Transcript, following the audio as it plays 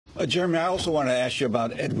Jeremy, I also want to ask you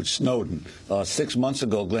about Edward Snowden. 6 months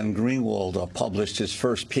ago, Glenn Greenwald published his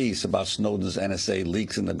first piece about Snowden's NSA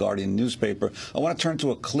leaks in the Guardian newspaper. I want to turn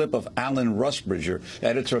to a clip of Alan Rusbridger,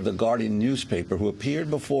 editor of the Guardian newspaper, who appeared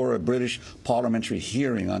before a British parliamentary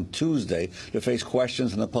hearing on Tuesday to face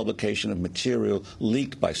questions on the publication of material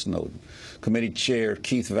leaked by Snowden. Committee Chair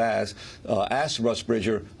Keith Vaz asked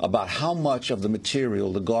Rusbridger about how much of the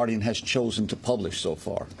material the Guardian has chosen to publish so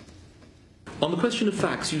far. On the question of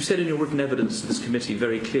facts, you said in your written evidence to this committee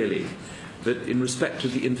very clearly that in respect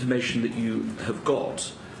of the information that you have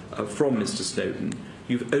got from Mr. Snowden,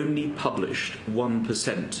 you've only published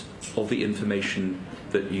 1% of the information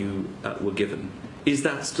that you were given. Is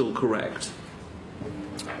that still correct?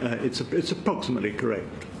 It's approximately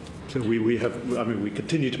correct. So we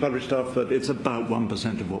continue to publish stuff, but it's about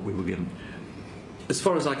 1% of what we were given. As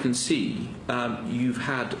far as I can see, you've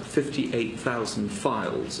had 58,000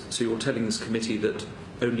 files, so you're telling this committee that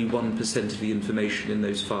only 1% of the information in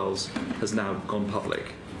those files has now gone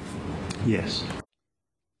public? Yes.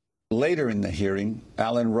 Later in the hearing,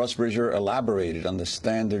 Alan Rusbridger elaborated on the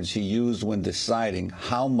standards he used when deciding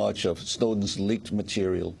how much of Snowden's leaked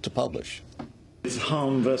material to publish. It's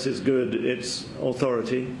harm versus good, it's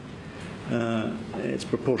authority, it's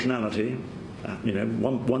proportionality.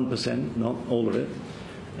 1%, not all of it,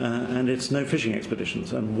 and it's no fishing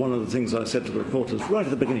expeditions. And one of the things I said to the reporters right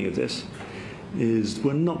at the beginning of this is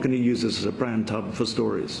we're not going to use this as a brand tub for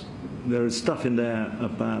stories. There is stuff in there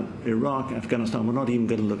about Iraq, Afghanistan, we're not even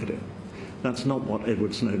going to look at it. That's not what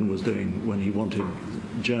Edward Snowden was doing when he wanted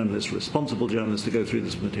journalists, responsible journalists, to go through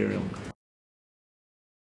this material.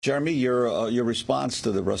 Jeremy, your response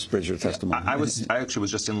to the Rusbridger testimony. I actually was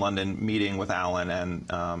just in London meeting with Alan and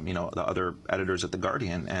the other editors at The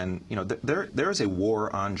Guardian, and there is a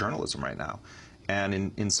war on journalism right now.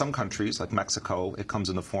 And in some countries, like Mexico, it comes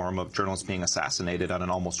in the form of journalists being assassinated on an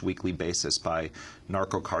almost weekly basis by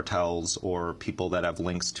narco cartels or people that have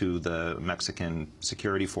links to the Mexican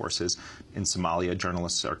security forces. In Somalia,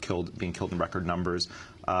 journalists are being killed in record numbers.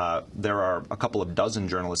 There are a couple of dozen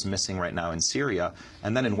journalists missing right now in Syria.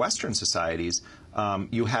 And then in Western societies,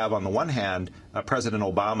 you have, on the one hand, President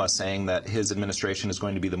Obama saying that his administration is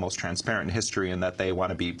going to be the most transparent in history and that they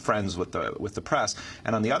want to be friends with the press.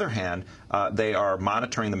 And on the other hand, they are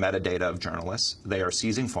monitoring the metadata of journalists. They are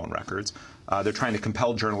seizing phone records. They're trying to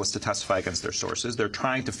compel journalists to testify against their sources. They're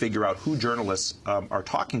trying to figure out who journalists are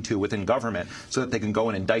talking to within government so that they can go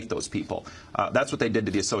and indict those people. That's what they did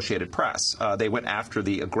to the Associated Press. They went after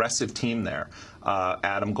the aggressive team there,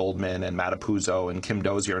 Adam Goldman and Matt Apuzzo and Kim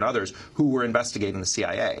Dozier and others, who were investigating the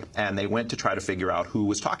CIA. And they went to try to figure out who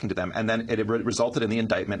was talking to them. And then it resulted in the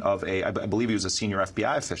indictment of I believe he was a senior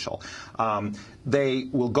FBI official. They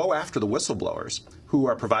will go after the whistleblowers who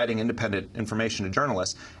are providing independent information to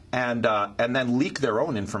journalists, and then leak their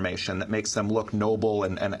own information that makes them look noble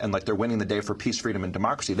and like they're winning the day for peace, freedom, and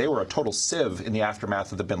democracy. They were a total sieve in the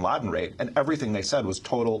aftermath of the bin Laden raid, and everything they said was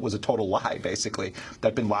a total lie, basically,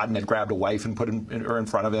 that bin Laden had grabbed a wife and put her in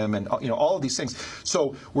front of him, and all of these things.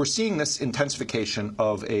 So we're seeing this intensification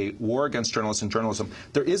of a war against journalists and journalism.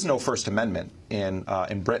 There is no First Amendment in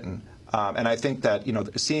Britain. And I think that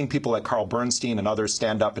seeing people like Carl Bernstein and others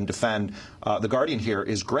stand up and defend The Guardian here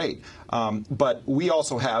is great. But we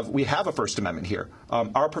also have a First Amendment here.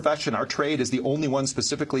 Our profession, our trade, is the only one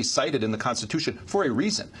specifically cited in the Constitution for a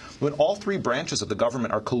reason. When all three branches of the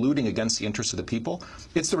government are colluding against the interests of the people,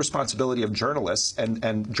 it's the responsibility of journalists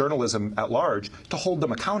and journalism at large to hold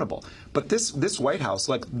them accountable. But this White House,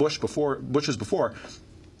 like Bush's before,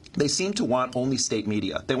 they seem to want only state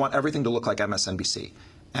media. They want everything to look like MSNBC.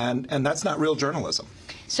 And that's not real journalism.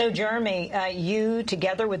 So, Jeremy, you,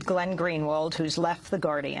 together with Glenn Greenwald, who's left The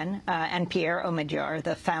Guardian, and Pierre Omidyar,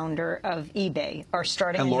 the founder of eBay, are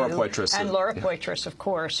starting and Laura Poitras. And Laura Poitras, of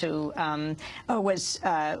course, who was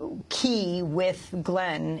key with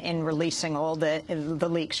Glenn in releasing all the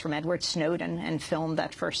leaks from Edward Snowden and filmed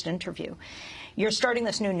that first interview. You're starting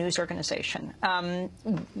this new news organization.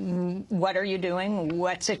 What are you doing?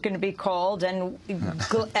 What's it going to be called? And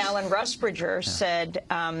Alan Rusbridger said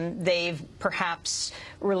they've perhaps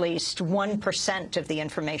released 1% of the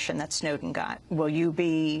information that Snowden got. Will you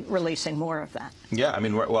be releasing more of that? Yeah, I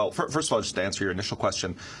mean, well, first of all, just to answer your initial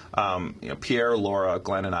question, Pierre, Laura,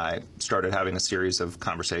 Glenn, and I started having a series of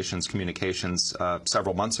conversations, communications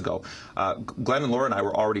several months ago. Glenn and Laura and I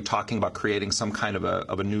were already talking about creating some kind of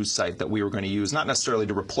a news site that we were going to use, not necessarily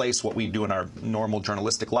to replace what we do in our normal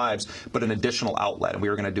journalistic lives, but an additional outlet. And we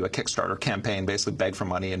were going to do a Kickstarter campaign, basically beg for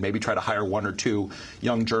money, and maybe try to hire 1 or 2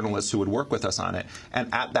 young journalists who would work with us on it.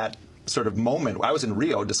 And at that sort of moment, I was in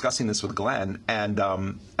Rio discussing this with Glenn, and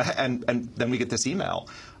then we get this email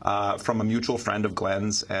from a mutual friend of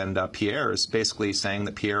Glenn's and Pierre's, basically saying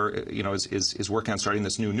that Pierre, is working on starting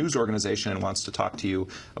this new news organization and wants to talk to you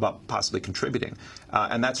about possibly contributing.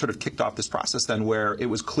 And that sort of kicked off this process then, where it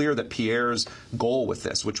was clear that Pierre's goal with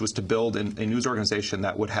this, which was to build a news organization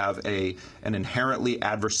that would have an inherently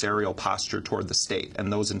adversarial posture toward the state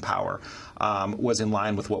and those in power, was in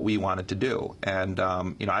line with what we wanted to do. And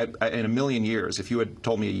in a million years, if you had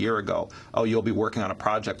told me a year ago, oh, you'll be working on a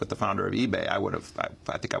project with the founder of eBay,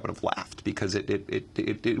 I think I would have laughed, because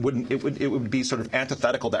it would be sort of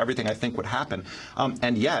antithetical to everything I think would happen.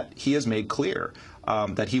 And yet he has made clear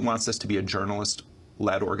that he wants this to be a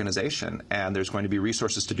journalist-led organization, and there's going to be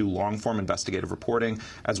resources to do long-form investigative reporting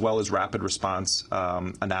as well as rapid response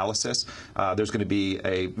analysis. There's going to be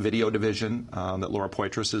a video division that Laura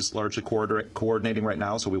Poitras is largely coordinating right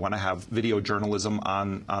now, so we want to have video journalism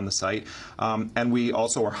on the site. And we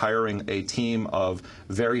also are hiring a team of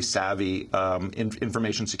very savvy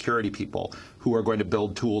information security people who are going to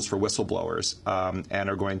build tools for whistleblowers and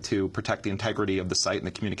are going to protect the integrity of the site and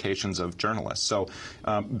the communications of journalists. So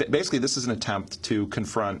basically, this is an attempt to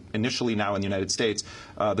confront, initially now in the United States,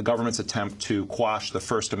 the government's attempt to quash the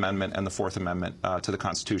First Amendment and the Fourth Amendment to the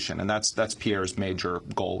Constitution. And that's Pierre's major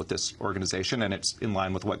goal with this organization, and it's in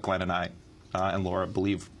line with what Glenn and I and Laura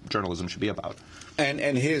believe journalism should be about. And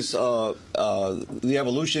his the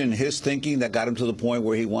evolution in his thinking that got him to the point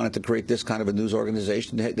where he wanted to create this kind of a news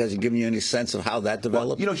organization, has he given you any sense of how that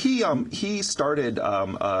developed? Well, he started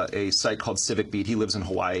a site called Civic Beat. He lives in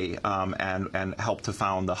Hawaii and helped to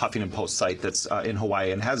found the Huffington Post site that's in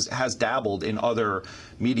Hawaii, and has dabbled in other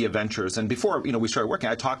media ventures. And before we started working,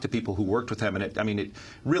 I talked to people who worked with him, and it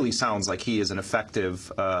really sounds like he is an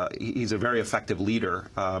effective, he's a very effective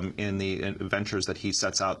leader in the ventures that he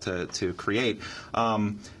sets out to create.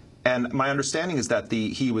 And my understanding is that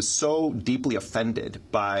he was so deeply offended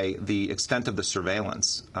by the extent of the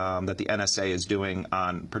surveillance that the NSA is doing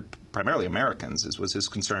on primarily Americans, was his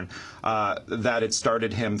concern, that it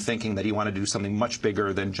started him thinking that he wanted to do something much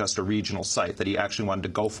bigger than just a regional site, that he actually wanted to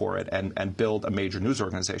go for it and build a major news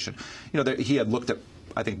organization. He had looked at,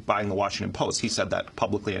 I think, buying the Washington Post. He said that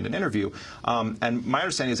publicly in an interview. And my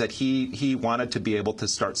understanding is that he wanted to be able to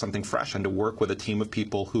start something fresh and to work with a team of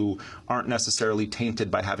people who aren't necessarily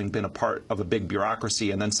tainted by having been a part of a big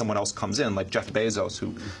bureaucracy, and then someone else comes in, like Jeff Bezos,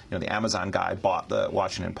 who, the Amazon guy, bought the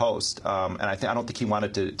Washington Post. And I don't think he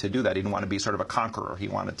wanted to do that. He didn't want to be sort of a conqueror. He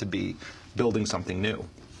wanted to be building something new.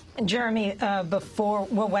 Jeremy,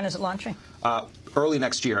 when is it launching? Early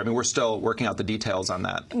next year. We're still working out the details on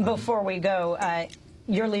that. Before we go,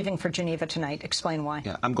 you're leaving for Geneva tonight. Explain why.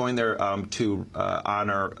 Yeah, I'm going there to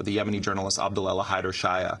honor the Yemeni journalist Abdullah Haider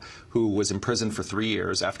Shaya, who was imprisoned for 3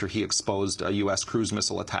 years after he exposed a U.S. cruise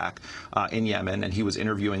missile attack in Yemen, and he was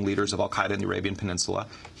interviewing leaders of al-Qaeda in the Arabian Peninsula.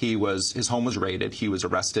 His home was raided. He was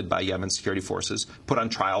arrested by Yemen security forces, put on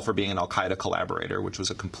trial for being an al-Qaeda collaborator, which was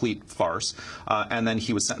a complete farce, and then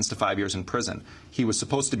he was sentenced to 5 years in prison. He was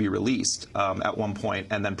supposed to be released at one point,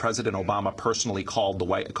 and then President Obama personally called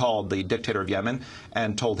the dictator of Yemen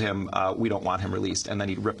and told him we don't want him released, and then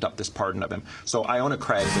he ripped up this pardon of him. So Iona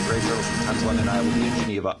Craig, the great journalist from Times London, and I will be in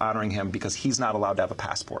Geneva honoring him because he's not allowed to have a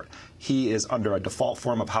passport. He is under a default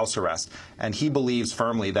form of house arrest, and he believes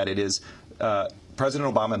firmly that it is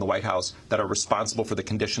President Obama and the White House that are responsible for the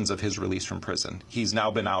conditions of his release from prison. He's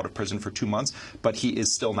now been out of prison for 2 months, but he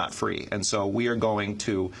is still not free. And so we are going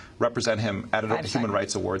to represent him at a Human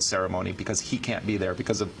Rights Awards ceremony because he can't be there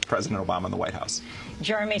because of President Obama and the White House.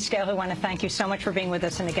 Jeremy Scahill, I want to thank you so much for being with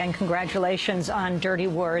us. And again, congratulations on Dirty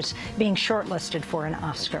Wars being shortlisted for an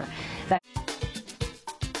Oscar.